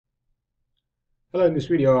Hello, in this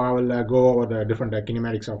video, I will go over the different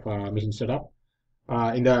kinematics of machine setup.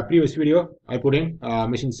 In the previous video, I put in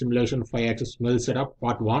machine simulation 5-axis mill setup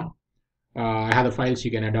part 1. I have the files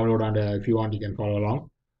you can download, and if you want, you can follow along.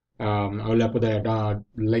 I will put the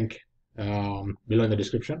link below in the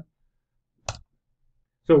description.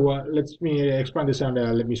 So let me expand this and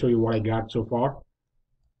let me show you what I got so far.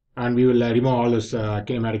 And we will remove all those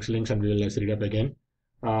kinematics links and we will set it up again.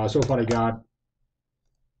 So far I got.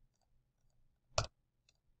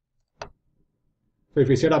 So if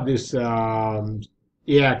we set up this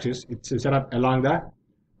a-axis, it's set up along the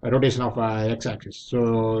rotation of x-axis.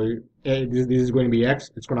 So this is going to be x.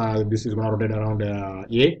 This is gonna rotate around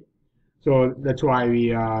a. So that's why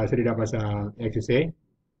we set it up as axis a.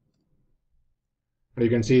 And you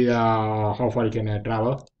can see how far you can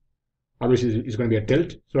travel. Obviously, it's going to be a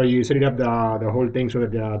tilt. So you set it up the whole thing so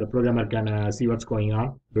that the programmer can see what's going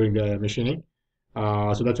on during the machining.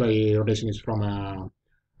 So that's why rotation is from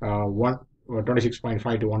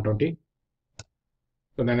 26.5 to 120.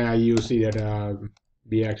 So then you see that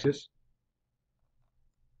b-axis.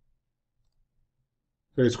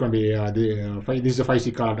 So it's going to be this is a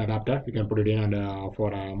 5C color adapter. You can put it in and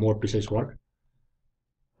for more precise work.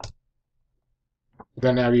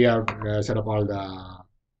 Then we have set up all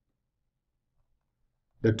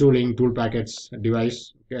the tooling, tool packets,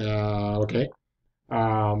 device. Okay.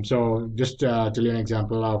 So just tell you an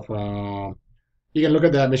example of. You can look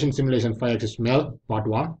at the machine simulation 5-axis mill part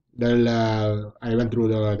 1. I went through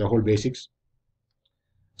the whole basics.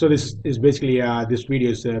 So this is basically this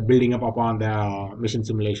video is building up upon the machine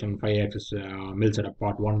simulation 5-axis mill setup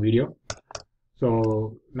part 1 video.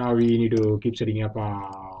 So now we need to keep setting up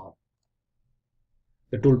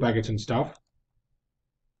the tool packets and stuff.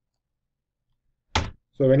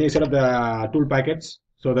 So when you set up the tool packets,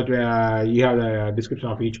 so that you have the description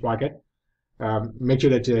of each packet. Make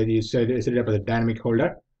sure that you set it up as a dynamic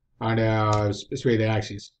holder and specify the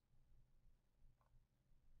axis.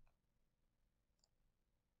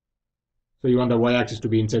 So you want the y-axis to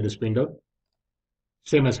be inside the spindle,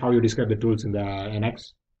 same as how you describe the tools in the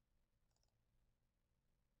NX.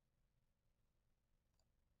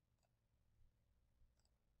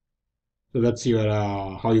 So that's your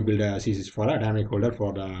how you build a CSS for a dynamic holder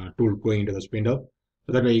for the tool going into the spindle.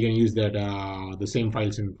 So that way you can use that the same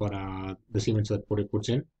files in for the Siemens that it puts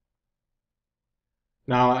in.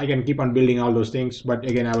 Now I can keep on building all those things, but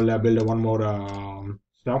again I will build one more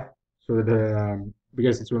stuff so that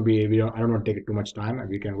because it's going to be I don't want to take it too much time, and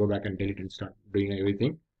we can go back and delete and start doing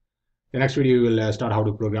everything. The next video we will start how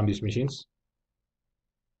to program these machines.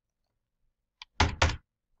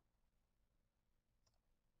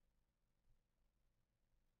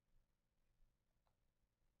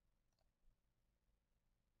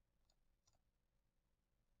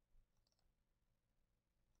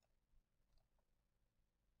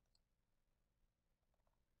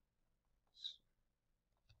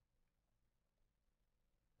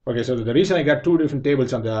 Okay, so the reason I got two different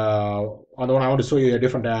tables on the one I want to show you a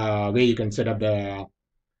different way you can set up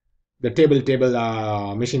the table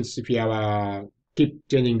machines if you have keep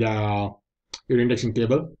changing your indexing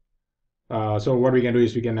table. So what we can do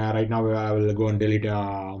is we can right now I will go and delete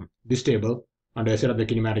this table and set up the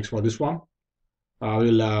kinematics for this one. I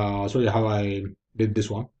will show you how I did this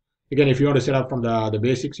one. Again, if you want to set up from the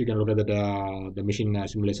basics, you can look at the machine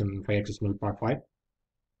simulation 5-axis mill part 5.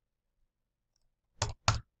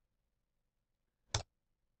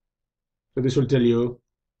 So this will tell you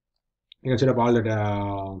can set up all that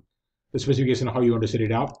the specification of how you want to set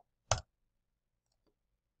it up.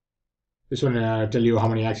 This one tell you how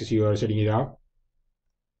many axes you are setting it up.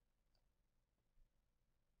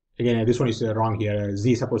 Again, this one is wrong here.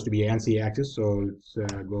 Z is supposed to be NC axis, so let's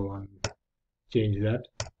go and change that.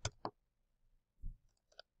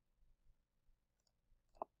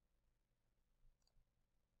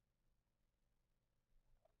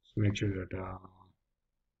 Let's make sure that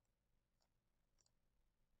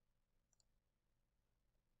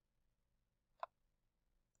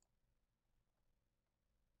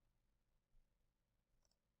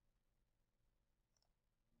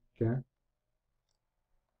okay.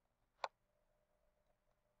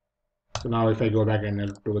 So now if I go back and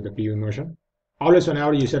look at the preview version, always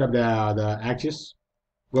whenever you set up the axis,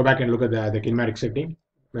 go back and look at the kinematic setting.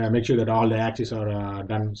 Make sure that all the axes are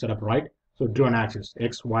set up right. So draw an axis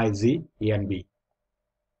X, Y, Z, A, and B.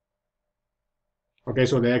 Okay,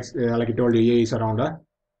 so the X, like I told you, A is around the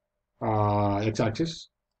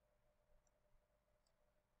X-axis,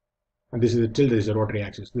 and this is the tilt. This is the rotary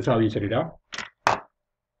axis. This is how you set it up.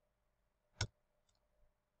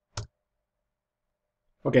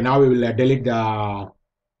 Okay, now we will delete the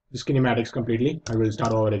kinematics completely. I will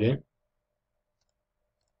start over again.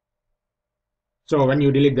 So when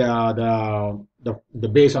you delete the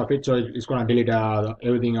base of it, so it's going to delete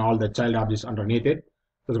everything, all the child objects underneath it.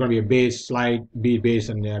 So it's going to be a base, slide, B base,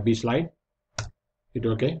 and B slide. Hit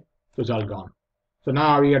OK. So it's all gone. So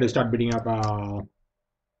now we have to start building up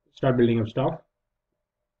stuff.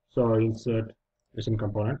 So insert machine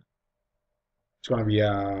component. It's going to be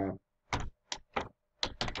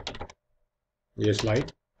a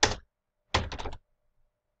slide.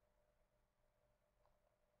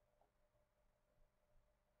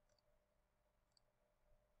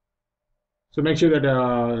 So make sure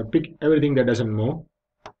that pick everything that doesn't move.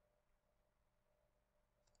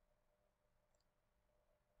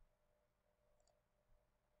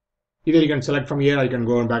 Either you can select from here, or you can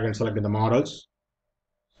go back and select in the models.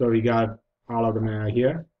 So we got all of them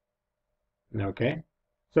here. Okay.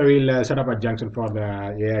 So we'll set up a junction for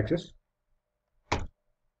the A-axis.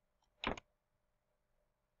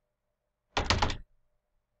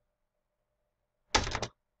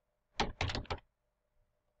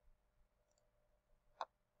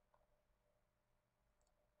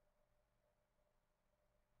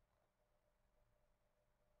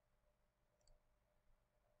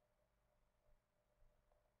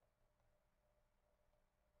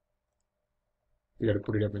 You got to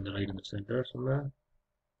put it up in the right in the center somewhere.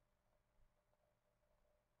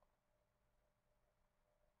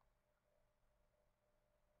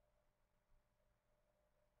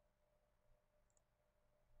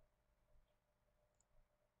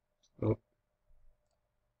 Oh.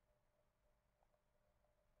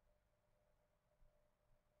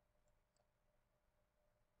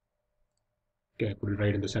 Okay, put it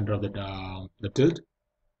right in the center of the tilt,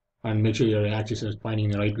 and make sure your axis is pointing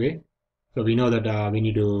in the right way. So we know that we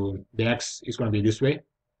need to, the X is going to be this way.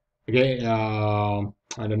 Okay, and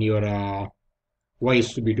then your Y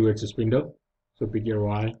is to be towards the spindle. So pick your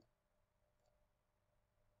Y.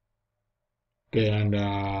 Okay, and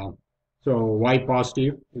so Y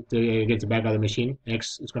positive, it gets back of the machine.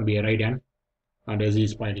 X is going to be a right hand, and Z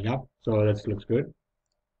is pointing up. So that looks good.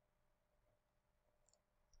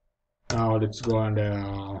 Now let's go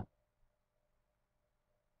and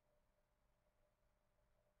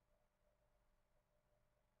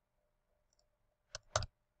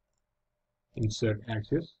insert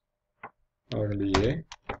axis over the A.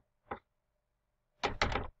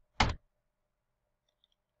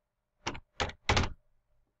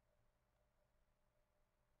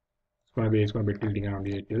 It's going to be tilting around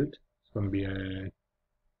the A tilt. It's going to be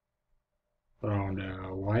around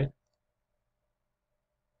Y.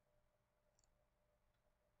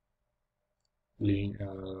 Lean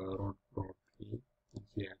root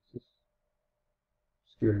Z axis.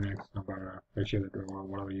 Student X number. Make sure that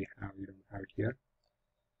whatever you don't have it here.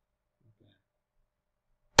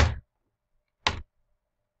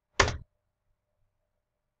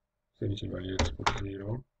 So initial value is put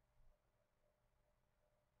 0.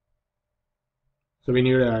 So we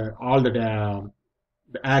need all the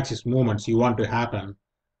axis movements you want to happen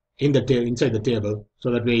in the inside the table,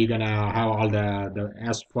 so that way you can have all the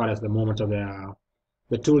as far as the movements of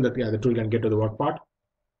the tool, that the tool can get to the work part.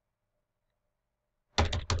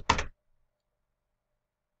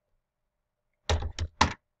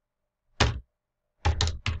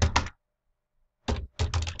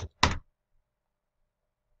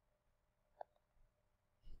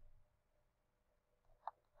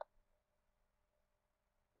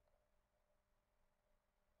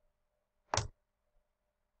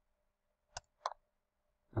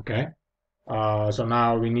 Okay. So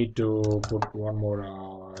now we need to put one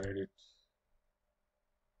more edit.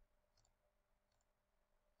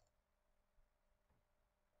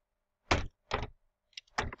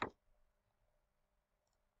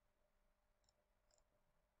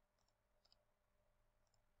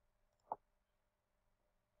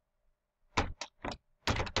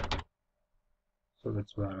 So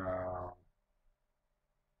that's where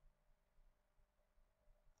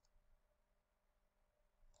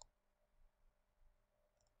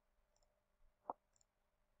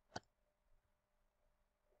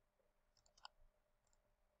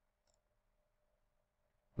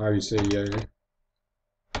now you say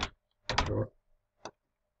sure.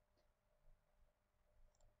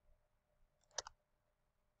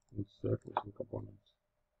 Insert machine components.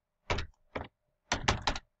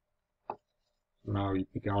 Now you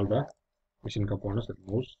pick all the machine components that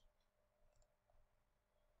moves.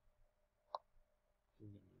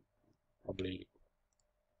 Probably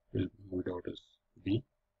will move it out as B.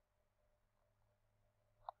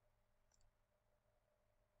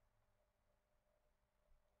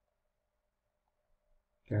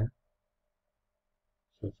 Okay.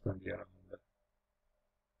 So it's going to be around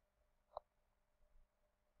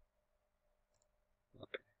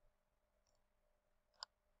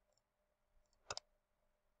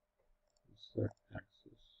Insert axis.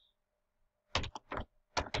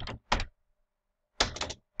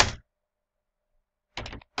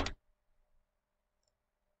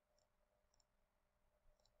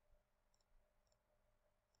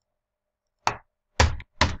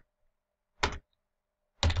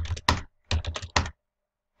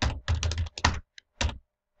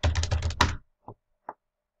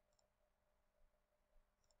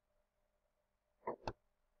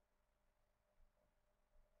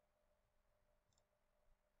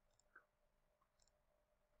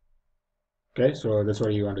 Okay, so that's why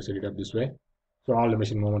you want to set it up this way. So all the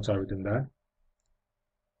machine movements are within there.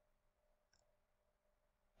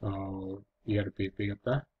 You got to pick up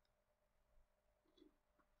that.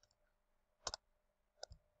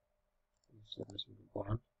 So machine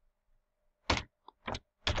component.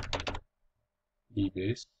 D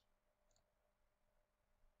base.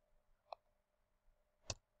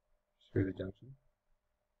 Show the junction.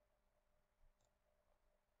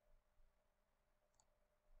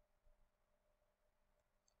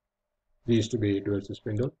 Z is to be towards the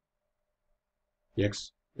spindle.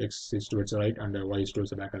 X is towards the right, and Y is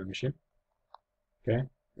towards the back of the machine. Okay.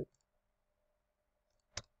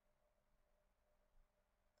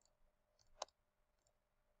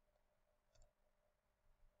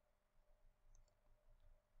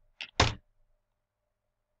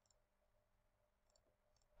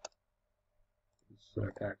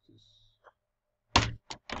 Select axis.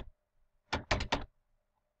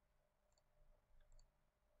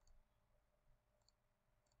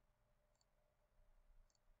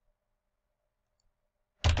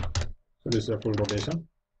 So this is a full rotation.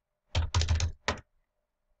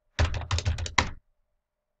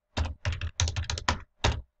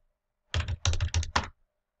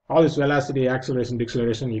 All this velocity, acceleration,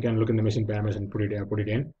 deceleration, you can look in the machine parameters and put it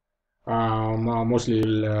in. Mostly,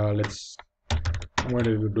 I'm going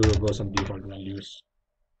to go some default values.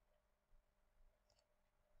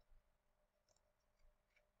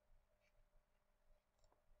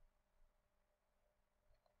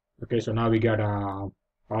 Okay, so now we got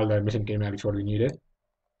all the machine kinematics what we needed.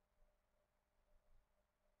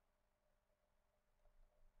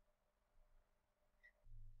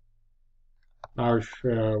 Now,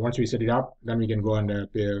 once we set it up, then we can go and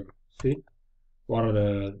see what are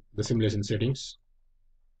the simulation settings.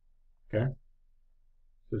 Okay,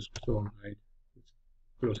 just go on hide,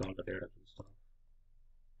 close all the data and stuff.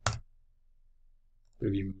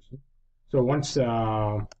 Review motion. So once you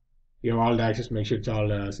have all the axes, make sure it's all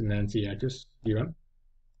synchrony axis given.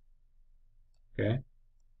 Okay.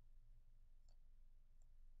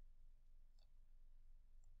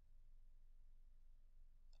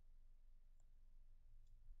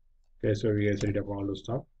 Okay, so we set it up all those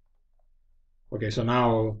stuff. Okay, so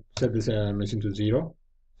now set this machine to 0.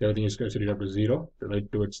 So everything is set it up to 0,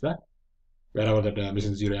 right towards that. Wherever that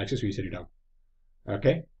machine 0 axis, we set it up.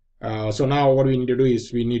 Okay. So now what we need to do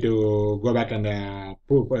is we need to go back and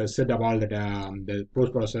set up all that the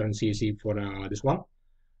post processor and CAC for this one,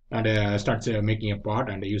 and start making a part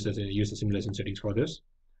and use the simulation settings for this.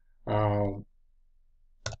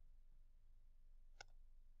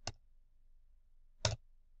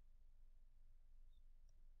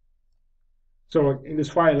 So in this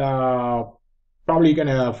file, probably you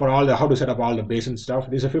can for all the how to set up all the base and stuff.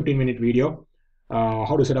 This is a 15-minute video.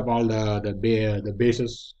 How to set up all the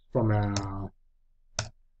bases from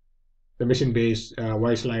the machine base,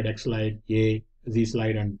 Y slide, X slide, A, Z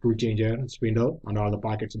slide, and tool changer, spindle, and all the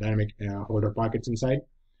pockets, dynamic holder pockets inside.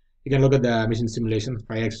 You can look at the machine simulation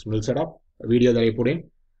 5x mill setup a video that I put in.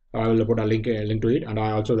 I will put a link to it, and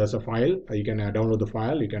I also there's a file. You can download the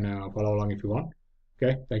file. You can follow along if you want.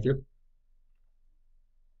 Okay, thank you.